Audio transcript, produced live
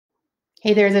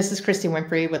Hey there, this is Christy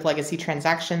Winfrey with Legacy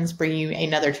Transactions, bringing you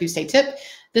another Tuesday tip.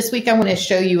 This week, I want to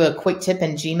show you a quick tip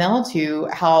in Gmail to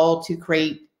how to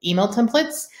create email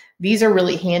templates. These are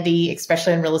really handy,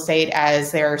 especially in real estate,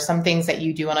 as there are some things that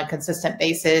you do on a consistent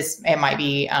basis. It might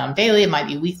be daily, it might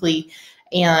be weekly,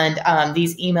 and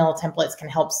these email templates can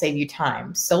help save you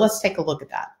time. So let's take a look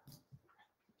at that.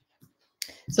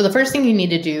 So the first thing you need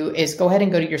to do is go ahead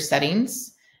and go to your settings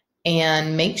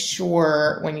and make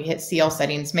sure when you hit CL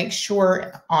settings, make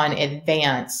sure on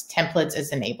advanced templates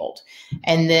is enabled.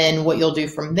 And then what you'll do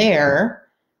from there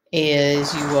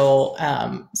is you will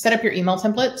set up your email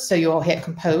template. So you'll hit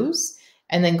compose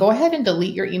and then go ahead and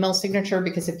delete your email signature,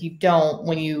 because if you don't,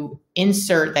 when you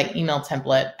insert that email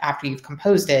template after you've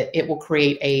composed it, it will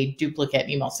create a duplicate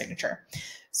email signature.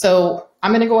 So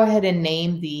I'm going to go ahead and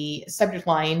name the subject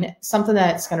line something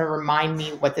that's going to remind me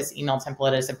what this email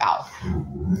template is about.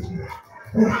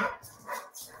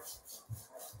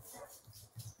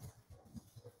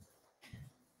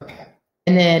 Okay.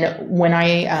 And then when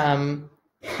I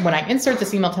insert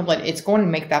this email template, it's going to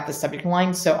make that the subject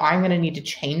line. So I'm going to need to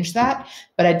change that,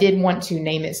 but I did want to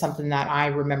name it something that I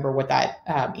remember what that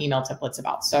email template's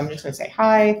about. So I'm just going to say,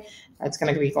 hi, that's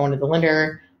going to be going to the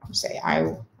lender. I'll say,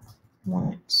 I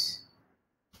want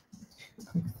to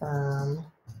confirm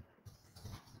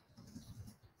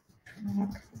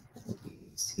track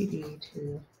CD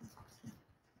to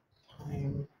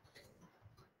time.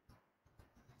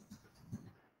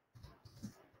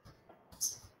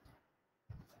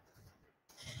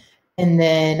 And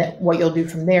then what you'll do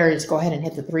from there is go ahead and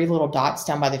hit the three little dots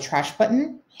down by the trash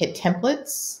button, hit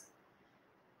templates,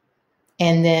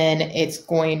 and then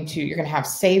you're going to have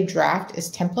save draft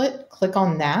as template. Click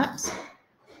on that,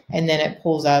 and then it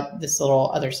pulls up this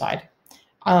little other side.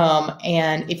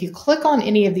 And if you click on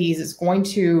any of these, it's going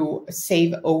to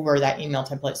save over that email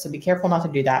template. So be careful not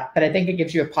to do that, but I think it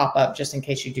gives you a pop-up just in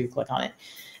case you do click on it.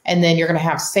 And then you're going to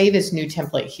have save as new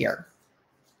template here.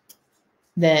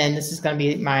 Then this is going to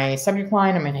be my subject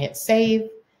line. I'm going to hit save.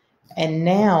 And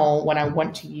now when I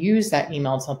want to use that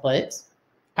email template,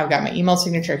 I've got my email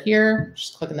signature here.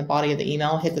 Just click in the body of the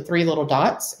email, hit the three little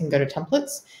dots and go to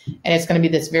templates. And it's going to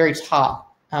be this very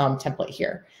top template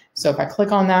here. So if I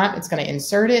click on that, it's going to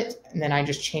insert it. And then I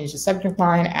just change the subject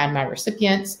line, add my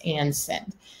recipients, and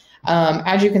send.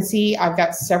 As you can see, I've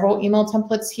got several email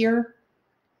templates here.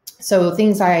 So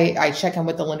things I check in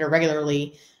with the lender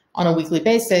regularly on a weekly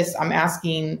basis. I'm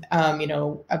asking,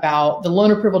 about the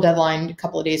loan approval deadline a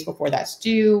couple of days before that's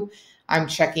due. I'm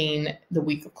checking the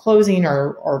week of closing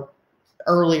or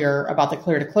earlier about the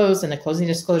clear to close and the closing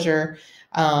disclosure.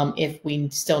 If we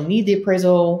still need the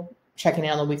appraisal, checking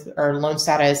in on the week or loan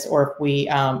status, or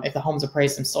if the home's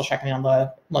appraised, I'm still checking on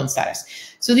the loan status.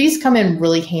 So these come in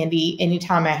really handy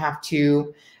anytime I have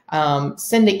to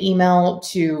send an email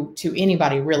to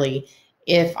anybody, really.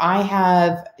 If I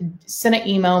have sent an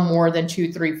email more than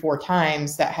 2, 3, 4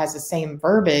 times that has the same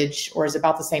verbiage or is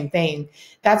about the same thing,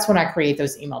 that's when I create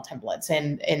those email templates,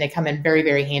 and they come in very,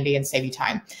 very handy and save you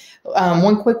time.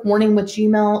 One quick warning with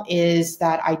Gmail is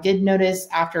that I did notice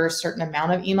after a certain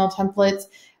amount of email templates,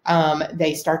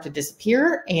 they start to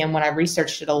disappear. And when I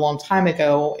researched it a long time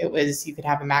ago, it was you could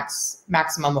have a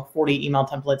maximum of 40 email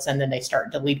templates, and then they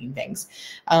start deleting things.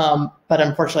 But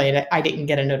unfortunately, I didn't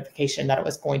get a notification that it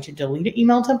was going to delete an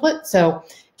email template. So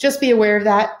just be aware of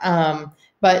that.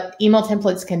 But email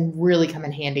templates can really come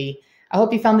in handy. I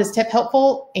hope you found this tip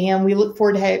helpful, and we look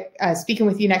forward to speaking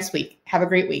with you next week. Have a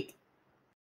great week.